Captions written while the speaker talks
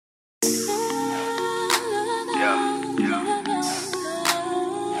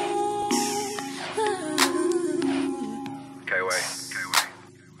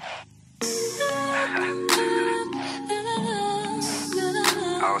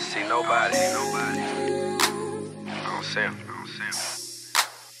I don't see nobody. I don't see him.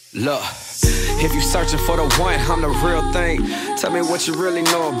 Look, if you searching for the one, I'm the real thing. Tell me what you really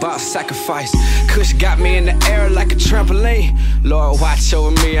know about sacrifice. Kush got me in the air like a trampoline. Lord, watch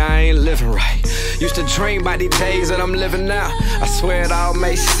over me, I ain't living right. Used to dream about these days that I'm living now. I swear it all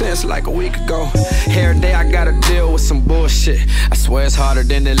made sense like a week ago. Every day I gotta deal with some bullshit. I swear it's harder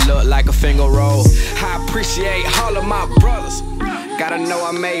than it look like a finger roll. I appreciate all of my brothers. Gotta know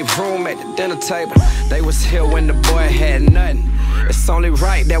I made room at the dinner table. They was here when the boy had nothing. It's only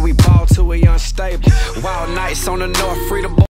right that we ball to a young stable. Wild nights on the north, free the boy.